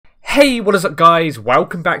Hey, what is up guys?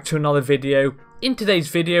 Welcome back to another video. In today's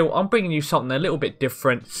video, I'm bringing you something a little bit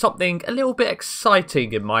different, something a little bit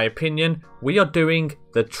exciting in my opinion. We are doing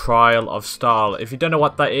the Trial of Style. If you don't know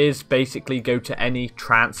what that is, basically go to any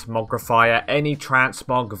transmogrifier, any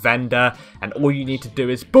transmog vendor, and all you need to do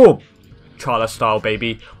is boom! Trial of Style,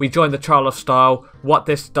 baby. We joined the Trial of Style. What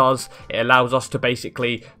this does, it allows us to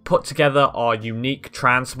basically put together our unique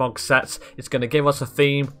transmog sets. It's going to give us a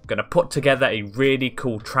theme, going to put together a really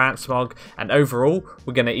cool transmog, and overall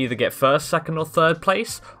we're going to either get first, second or third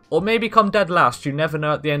place, or maybe come dead last. You never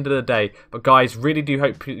know at the end of the day. But guys, really do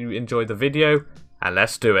hope you enjoy the video, and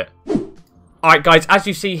let's do it. Alright guys, as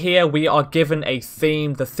you see here, we are given a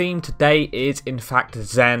theme. The theme today is in fact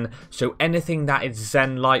Zen. So anything that is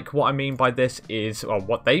Zen-like, what I mean by this is, or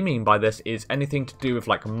what they mean by this is anything to do with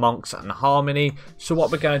like monks and harmony. So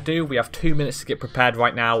what we're going to do, we have 2 minutes to get prepared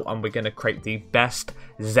right now, and we're going to create the best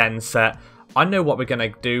Zen set. I know what we're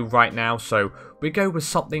going to do right now, so we go with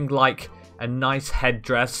something like a nice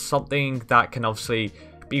headdress, something that can obviously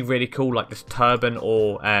be really cool, like this turban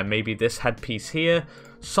or maybe this headpiece here.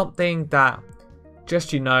 Something that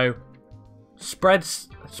just, you know, spreads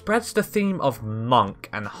the theme of monk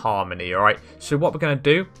and harmony. Alright, so what we're going to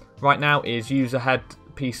do right now is use a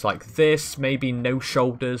headpiece like this, maybe no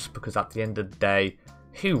shoulders, because at the end of the day,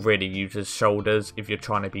 who really uses shoulders if you're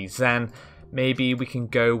trying to be Zen? Maybe we can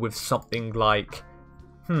go with something like,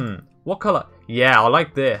 what colour? Yeah, I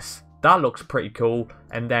like this. That looks pretty cool.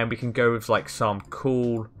 And then we can go with like some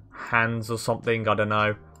cool hands or something, I don't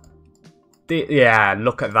know. Yeah,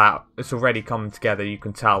 look at that. It's already coming together, you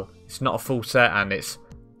can tell. It's not a full set and it's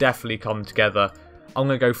definitely come together. I'm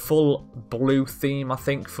going to go full blue theme, I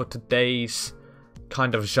think, for today's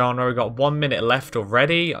kind of genre. We've got 1 minute left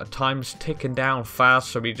already. Time's ticking down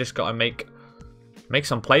fast, so we just got to make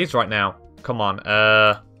some plays right now. Come on.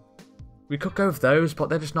 We could go with those, but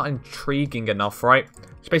they're just not intriguing enough, right?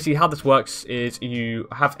 So basically how this works is you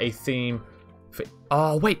have a theme for...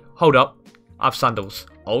 Oh, wait. Hold up. I have sandals.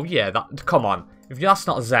 Oh yeah, come on. If that's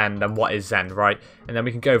not Zen, then what is Zen, right? And then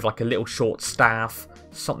we can go with like a little short staff,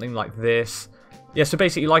 something like this. Yeah, so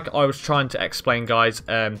basically like I was trying to explain, guys,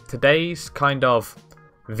 today's kind of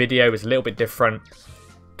video is a little bit different.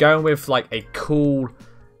 Going with like a cool,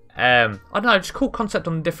 I don't know, just cool concept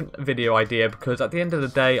on a different video idea, because at the end of the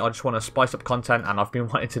day, I just want to spice up content, and I've been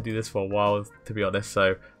wanting to do this for a while, to be honest,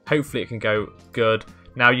 so hopefully it can go good.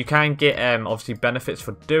 Now, you can get, obviously, benefits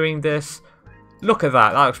for doing this. Look at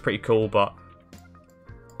that. That looks pretty cool, but...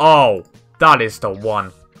 Oh, that is the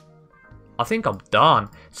one. I think I'm done.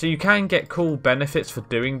 So you can get cool benefits for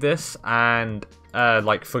doing this, and,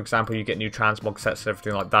 like, for example, you get new transmog sets and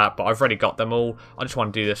everything like that, but I've already got them all. I just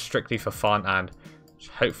want to do this strictly for fun, and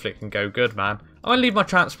hopefully it can go good, man. I'm going to leave my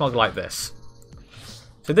transmog like this.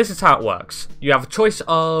 So this is how it works. You have a choice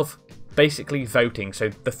of basically voting. So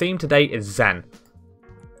the theme today is Zen.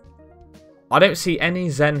 I don't see any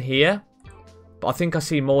Zen here, but I think I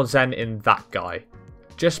see more Zen in that guy.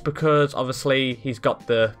 Just because, obviously, he's got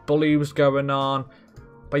the blues going on.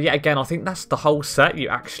 But yet again, I think that's the whole set you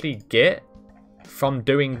actually get from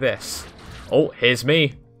doing this. Oh, here's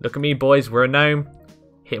me. Look at me, boys. We're a gnome.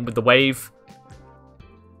 Hit him with the wave.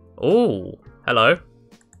 Oh, hello.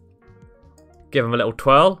 Give him a little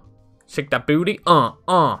twirl. Shake that booty.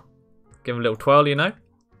 Give him a little twirl, you know.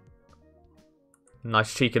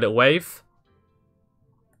 Nice cheeky little wave.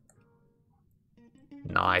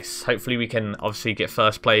 Nice. Hopefully we can obviously get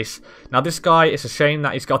first place. Now this guy, it's a shame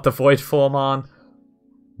that he's got the void form on.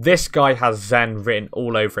 This guy has Zen written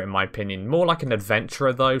all over it, in my opinion. More like an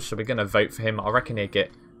adventurer though, so we're going to vote for him. I reckon he'll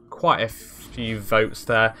get quite a few votes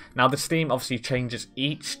there. Now this theme obviously changes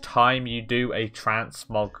each time you do a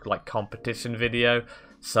transmog like competition video.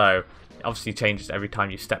 So it obviously changes every time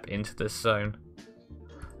you step into this zone.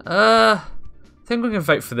 I think we're going to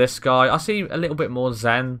vote for this guy. I see a little bit more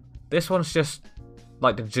Zen. This one's just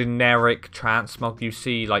like the generic transmog you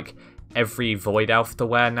see like every void elf to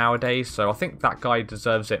wear nowadays, so I think that guy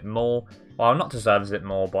deserves it more. Well, not deserves it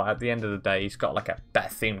more, but at the end of the day, he's got like a better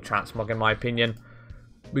themed transmog in my opinion.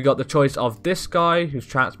 We got the choice of this guy, whose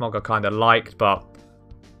transmog I kind of liked, but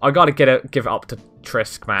I gotta give it up to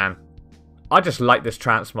Trisk, man. I just like this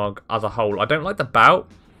transmog as a whole. I don't like the bout.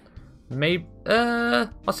 Maybe, I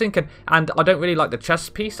was thinking, and I don't really like the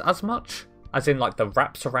chest piece as much, as in like the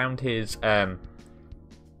wraps around his,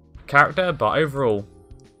 character, but overall,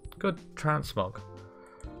 good transmog.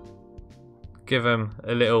 Give him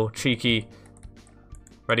a little cheeky.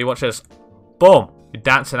 Ready, watch this. Boom! You're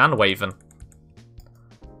dancing and waving.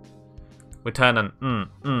 We're turning.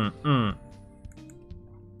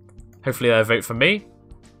 Hopefully they'll vote for me.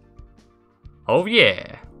 Oh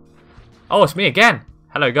yeah. Oh, it's me again.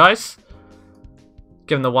 Hello, guys.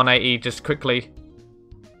 Give him the 180 just quickly.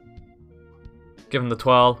 Give him the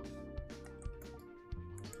twirl.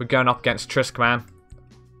 We're going up against Trisk, man.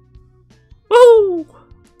 Woo!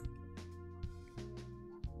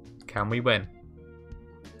 Can we win?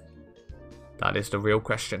 That is the real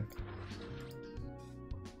question.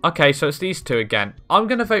 Okay, so it's these two again. I'm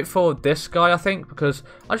going to vote for this guy, I think, because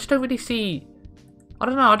I just don't really see... I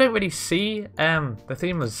don't know, I don't really see the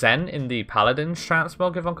theme of Zen in the Paladin's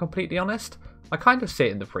transmog, if I'm completely honest. I kind of see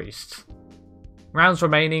it in the Priests. Rounds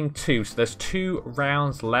remaining 2, so there's 2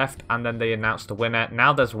 rounds left, and then they announce the winner.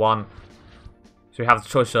 Now there's 1. So we have the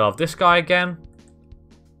choice of this guy again,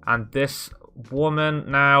 and this woman.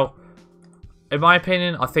 Now, in my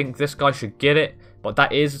opinion, I think this guy should get it, but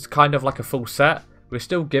that is kind of like a full set. We'll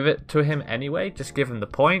still give it to him anyway, just give him the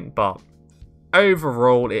point, but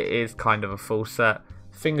overall, it is kind of a full set.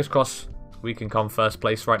 Fingers crossed we can come first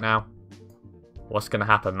place right now. What's going to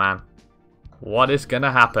happen, man? What is going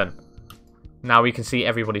to happen? Now we can see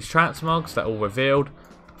everybody's transmogs. They're all revealed.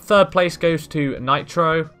 Third place goes to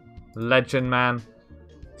Nitro. Legend, man.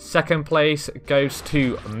 Second place goes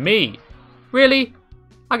to me. Really?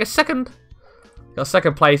 I get second? Got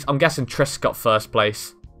second place. I'm guessing Trisk got first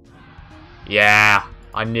place. Yeah,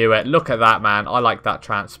 I knew it. Look at that, man. I like that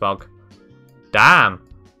transmog. Damn.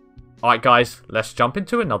 Alright, guys. Let's jump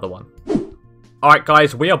into another one. Alright,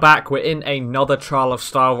 guys. We are back. We're in another Trial of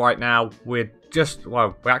Style right now. We're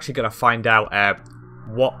actually going to find out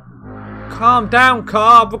what... Calm down,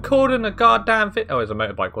 car. I'm recording a goddamn video. Oh, it was a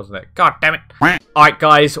motorbike, wasn't it? God damn it. Alright,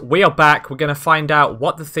 guys. We are back. We're going to find out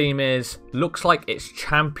what the theme is. Looks like it's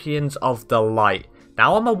Champions of the Light.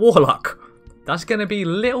 Now, I'm a Warlock. That's going to be a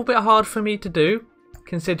little bit hard for me to do,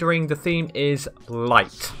 considering the theme is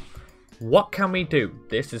light. What can we do?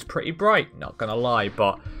 This is pretty bright, not going to lie,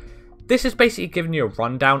 but this is basically giving you a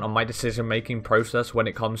rundown on my decision-making process when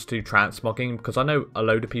it comes to transmogging, because I know a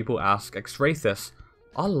load of people ask, Xrathis,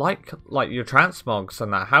 I like your transmogs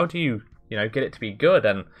and that. How do you get it to be good?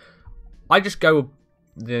 And I just go,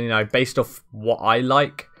 based off what I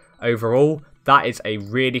like overall. That is a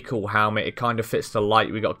really cool helmet. It kind of fits the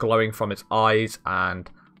light. We got glowing from its eyes, and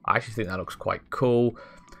I actually think that looks quite cool.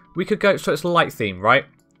 We could go, so it's a light theme, right?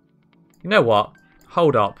 You know what?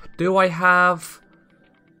 Hold up. Do I have...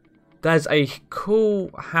 There's a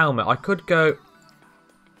cool helmet. I could go...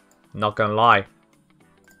 Not gonna lie.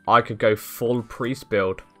 I could go full priest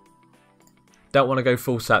build. Don't want to go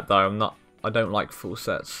full set though. I don't like full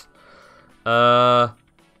sets. Yep.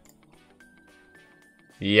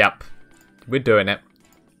 We're doing it.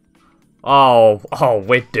 Oh,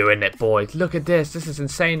 we're doing it, boys. Look at this. This is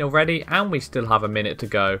insane already, and we still have a minute to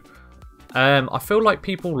go. I feel like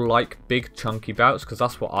people like big chunky bouts because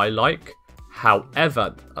that's what I like.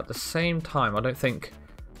 However, at the same time, I don't think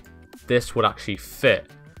this would actually fit.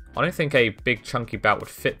 I don't think a big chunky bout would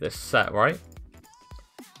fit this set, right?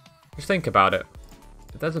 Just think about it.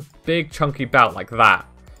 If there's a big chunky bout like that,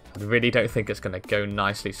 I really don't think it's going to go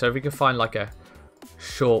nicely. So if we can find like a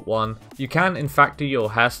short one. You can in fact do your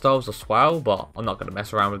hairstyles as well, but I'm not going to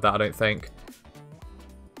mess around with that, I don't think.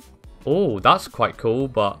 Oh, that's quite cool,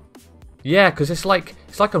 but yeah, because it's like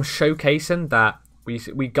I'm showcasing that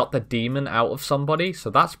we got the demon out of somebody, so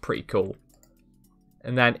that's pretty cool.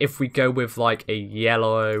 And then if we go with like a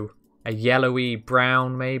yellowy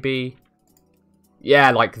brown maybe,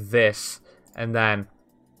 yeah, like this, and then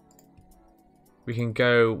we can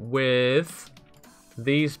go with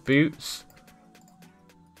these boots.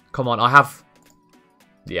 Come on, I have...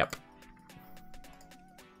 Yep.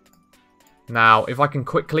 Now, if I can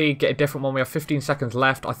quickly get a different one, we have 15 seconds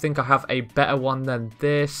left. I think I have a better one than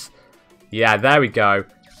this. Yeah, there we go.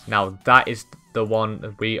 Now, that is the one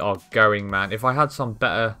that we are going, man. If I had some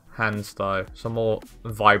better hands, though, some more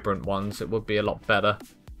vibrant ones, it would be a lot better.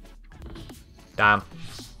 Damn.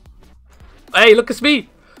 Hey, look at me!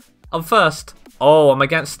 I'm first. Oh, I'm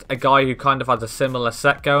against a guy who kind of has a similar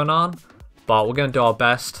set going on. But we're going to do our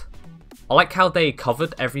best. I like how they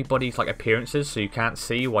covered everybody's like appearances so you can't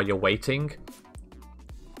see while you're waiting.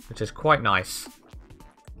 Which is quite nice.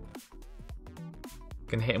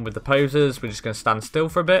 Gonna hit him with the poses. We're just going to stand still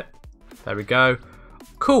for a bit. There we go.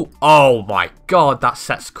 Cool. Oh my god, that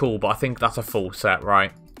set's cool. But I think that's a full set,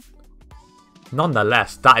 right?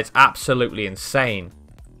 Nonetheless, that is absolutely insane.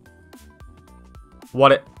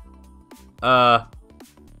 What? The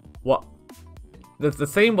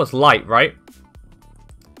theme was light, right?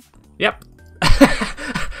 Yep.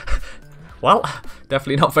 Well,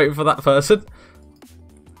 definitely not voting for that person.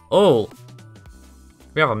 Oh,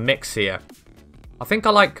 we have a mix here. I think I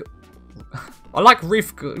like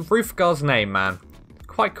Roofgar's name, man.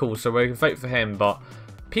 Quite cool, so we'll vote for him, but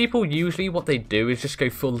people usually what they do is just go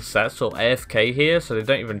full sets or AFK here, so they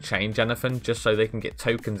don't even change anything, just so they can get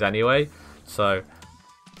tokens anyway. So,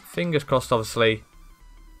 fingers crossed, obviously, you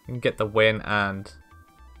can get the win and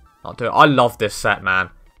I'll do it. I love this set, man.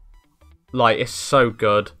 Like, it's so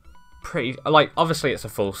good. Pretty, like, obviously it's a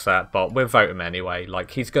full set, but we'll vote him anyway.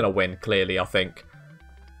 Like, he's gonna win, clearly, I think.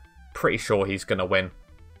 Pretty sure he's gonna win.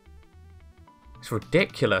 It's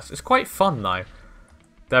ridiculous. It's quite fun, though.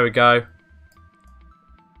 There we go.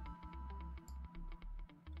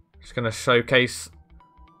 Just gonna showcase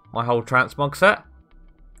my whole transmog set.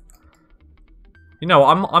 You know,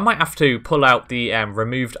 I might have to pull out the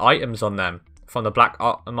removed items on them from the black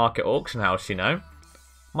market auction house, you know.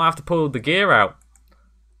 Might have to pull the gear out.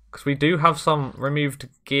 Because we do have some removed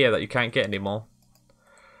gear that you can't get anymore.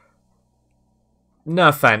 No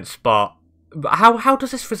offense, but how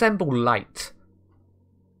does this resemble light?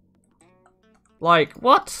 Like,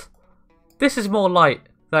 what? This is more light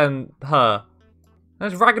than her.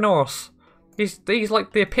 There's Ragnaros. He's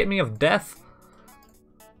like the epitome of death.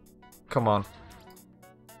 Come on.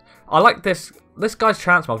 I like this guy's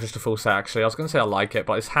transmog just a full set, actually. I was going to say I like it,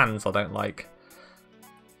 but his hands I don't like.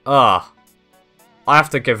 I have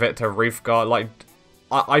to give it to Reefguard. Like,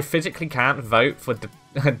 I physically can't vote for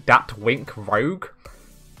Dat Wink Rogue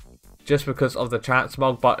just because of the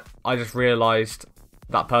transmog, but I just realised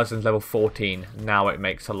that person's level 14. Now it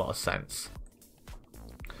makes a lot of sense.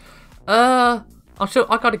 I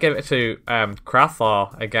gotta give it to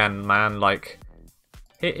Xrathis again, man. Like,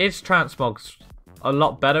 his transmog's a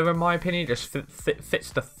lot better in my opinion. Just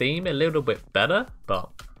fits the theme a little bit better, but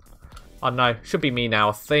I don't know. Should be me now,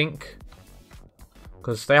 I think,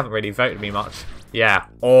 because they haven't really voted me much. Yeah,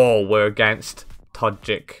 all we're against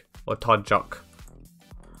Todjik or Todjok.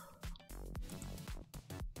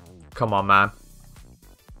 Come on, man.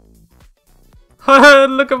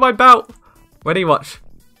 Look at my belt. Ready, watch.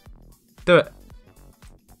 Do it.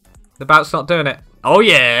 The belt's not doing it. Oh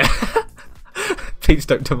yeah. Please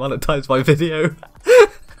don't demonetize my video.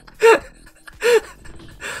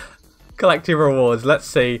 Collect your rewards. Let's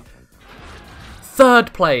see.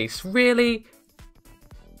 3rd place. Really?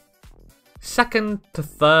 2nd to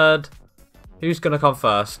 3rd. Who's gonna come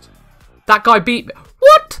first? That guy beat me.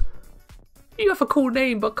 What? You have a cool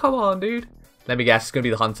name, but come on, dude. Let me guess. It's gonna be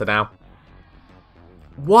the hunter now.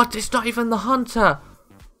 What? It's not even the hunter.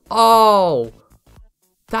 Oh.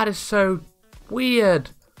 That is so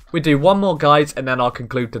weird. We do one more, guys, and then I'll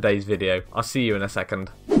conclude today's video. I'll see you in a second.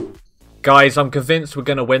 Guys, I'm convinced we're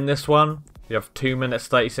going to win this one. You have 2 minutes,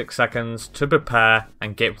 36 seconds to prepare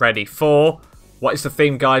and get ready for... What is the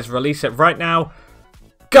theme, guys? Release it right now.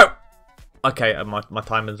 Go! Okay, my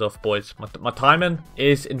timing's off, boys. My timing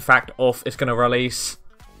is, in fact, off. It's going to release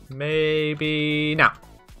maybe now.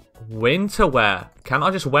 Winter wear. Can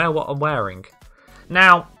I just wear what I'm wearing?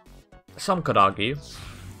 Now, some could argue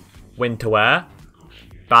winter wear.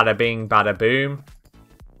 Bada bing, bada boom.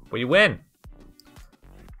 We win.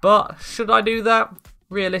 But should I do that?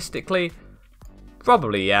 Realistically,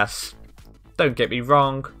 probably yes. Don't get me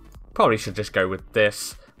wrong. Probably should just go with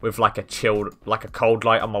this. With like a chilled, like a cold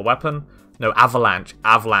light on my weapon. No, avalanche.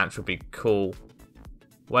 Avalanche would be cool.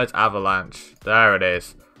 Where's avalanche? There it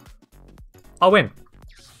is. I'll win.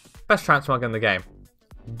 Best transmog in the game.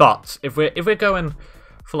 But if we're going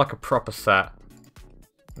for like a proper set,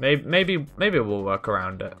 maybe we'll work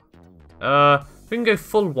around it. We can go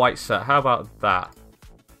full white set. How about that?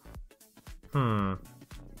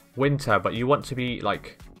 Winter, but you want to be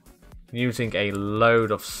like using a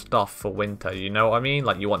load of stuff for winter. You know what I mean?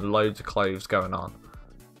 Like you want loads of clothes going on.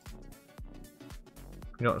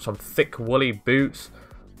 You want some thick woolly boots.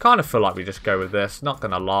 Kind of feel like we just go with this. Not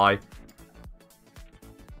gonna lie.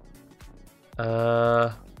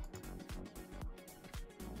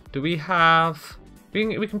 Do we have...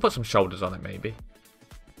 We can put some shoulders on it, maybe.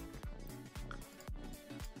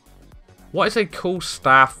 What is a cool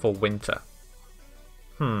staff for winter?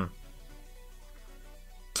 Because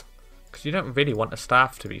you don't really want a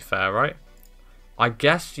staff, to be fair, right? I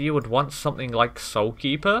guess you would want something like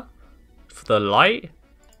Soulkeeper for the light.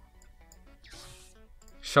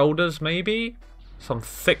 Shoulders, maybe? Some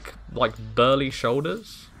thick, like, burly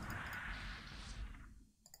shoulders.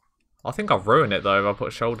 I think I'll ruin it, though, if I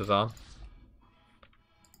put shoulders on.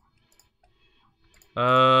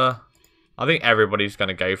 I think everybody's going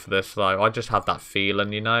to go for this, though. I just have that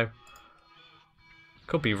feeling, you know.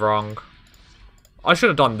 Could be wrong. I should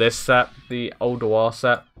have done this set, the old WoW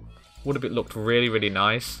set. Would have looked really, really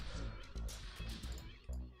nice.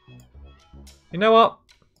 You know what?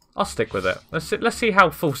 I'll stick with it. Let's see how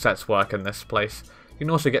full sets work in this place. You can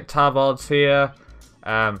also get tabards here.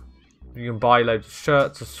 You can buy loads of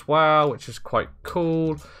shirts as well, which is quite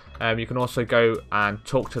cool. You can also go and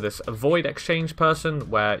talk to this Void Exchange person,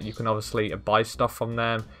 where you can obviously buy stuff from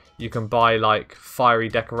them. You can buy like fiery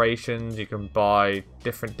decorations, you can buy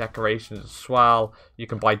different decorations as well. You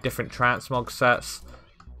can buy different transmog sets.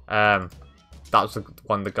 That was the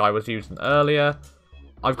one the guy was using earlier.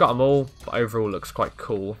 I've got them all, but overall looks quite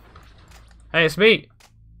cool. Hey, it's me!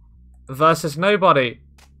 Versus nobody.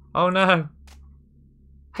 Oh no.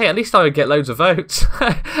 Hey, at least I would get loads of votes.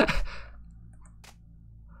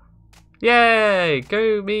 Yay!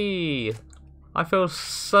 Go me! I feel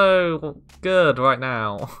so good right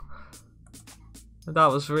now. That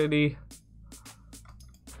was really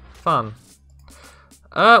fun.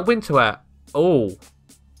 Winterwear. Oh.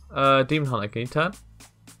 Demon Hunter, can you turn?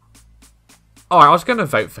 Alright, I was going to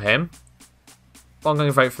vote for him. I'm going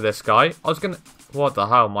to vote for this guy. I was going to... What the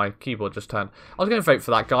hell? My keyboard just turned. I was going to vote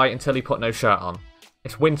for that guy until he put no shirt on.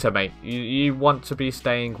 It's winter, mate. You want to be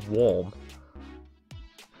staying warm.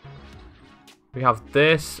 We have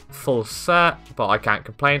this full set, but I can't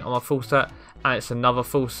complain on my full set. And it's another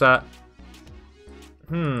full set.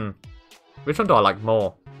 Which one do I like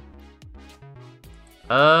more?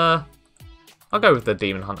 I'll go with the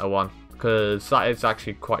Demon Hunter one, because that is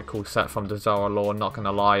actually quite a cool set from the Zara lore, not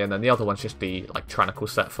gonna lie. And then the other one's just the like tyrannical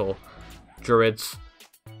set for druids.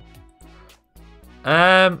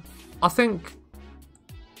 I think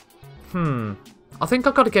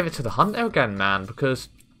I've got to give it to the Hunter again, man, because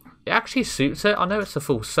it actually suits it. I know it's a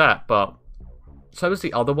full set, but so is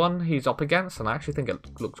the other one he's up against, and I actually think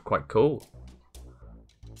it looks quite cool.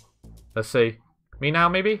 Let's see. Me now,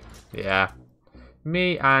 maybe? Yeah.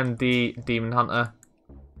 Me and the Demon Hunter.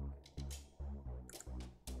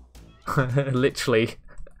 Literally.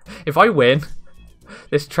 If I win,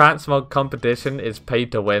 this transmog competition is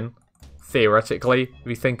paid to win. Theoretically, if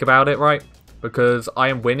you think about it, right? Because I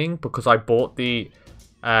am winning because I bought the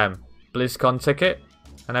BlizzCon ticket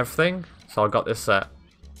and everything. So I got this set.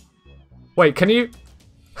 Wait, can you...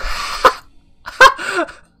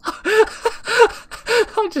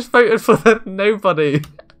 I just voted for them. Nobody.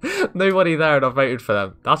 Nobody there and I voted for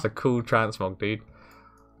them. That's a cool transmog, dude.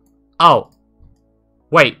 Oh.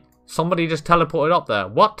 Wait. Somebody just teleported up there.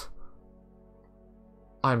 What?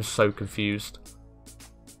 I'm so confused.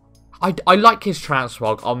 I like his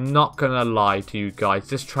transmog. I'm not going to lie to you guys.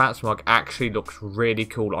 This transmog actually looks really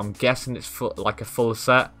cool. I'm guessing it's like a full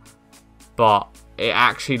set. But it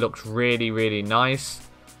actually looks really, really nice.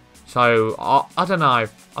 So, I don't know.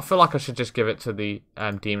 I feel like I should just give it to the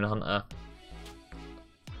Demon Hunter.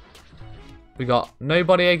 We got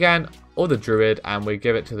nobody again, or the Druid, and we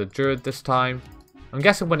give it to the Druid this time. I'm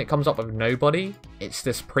guessing when it comes up with nobody, it's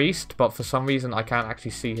this Priest, but for some reason I can't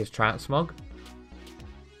actually see his transmog.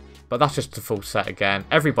 But that's just a full set again.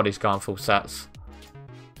 Everybody's gone full sets.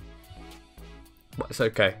 But it's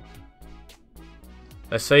okay.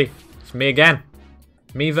 Let's see. It's me again.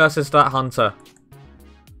 Me versus that Hunter.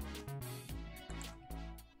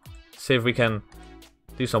 See if we can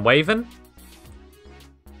do some waving.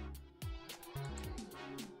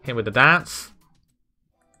 Hit him with the dance.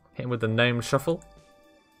 Hit him with the gnome shuffle.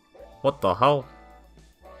 What the hell?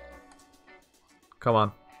 Come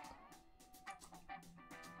on.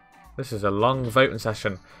 This is a long voting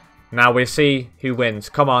session. Now we see who wins.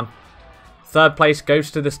 Come on. Third place goes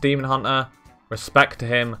to this Demon Hunter. Respect to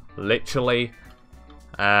him, literally.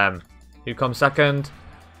 Who comes second?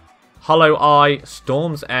 Hollow Eye,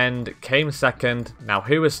 Storm's End came second. Now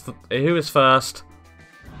who is first?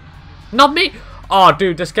 Not me! Oh,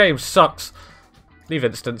 dude, this game sucks. Leave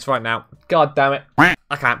instance right now. God damn it.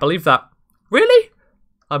 I can't believe that. Really?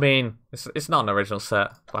 I mean, it's not an original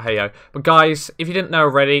set, but hey yo. But guys, if you didn't know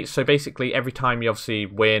already, so basically every time you obviously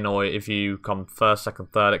win, or if you come first,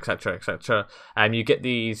 second, third, etc, etc, and you get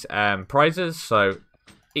these prizes. So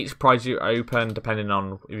each prize you open, depending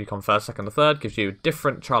on if you come first, second, or third, gives you a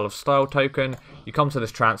different Trial of Style token. You come to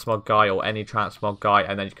this transmog guy, or any transmog guy,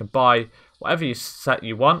 and then you can buy whatever set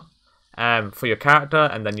you want for your character,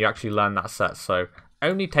 and then you actually learn that set. So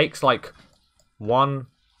only takes like 1,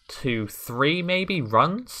 2, 3 maybe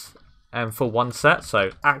runs for one set, so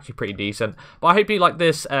actually pretty decent. But I hope you like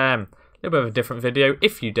this little bit of a different video.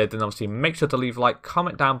 If you did, then obviously make sure to leave a like,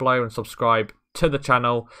 comment down below, and subscribe to the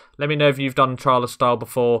channel. Let me know if you've done Trial of Style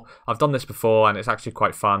before. I've done this before and it's actually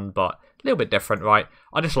quite fun, but a little bit different, right?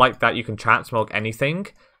 I just like that you can transmog anything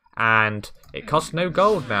and it costs no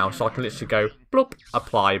gold now, so I can literally go bloop,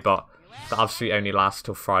 apply, but that obviously only lasts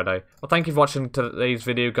till Friday. Well, thank you for watching today's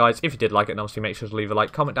video, guys. If you did like it, then obviously make sure to leave a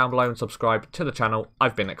like, comment down below, and subscribe to the channel.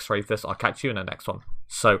 I've been Xrathis. I'll catch you in the next one.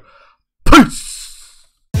 So, peace!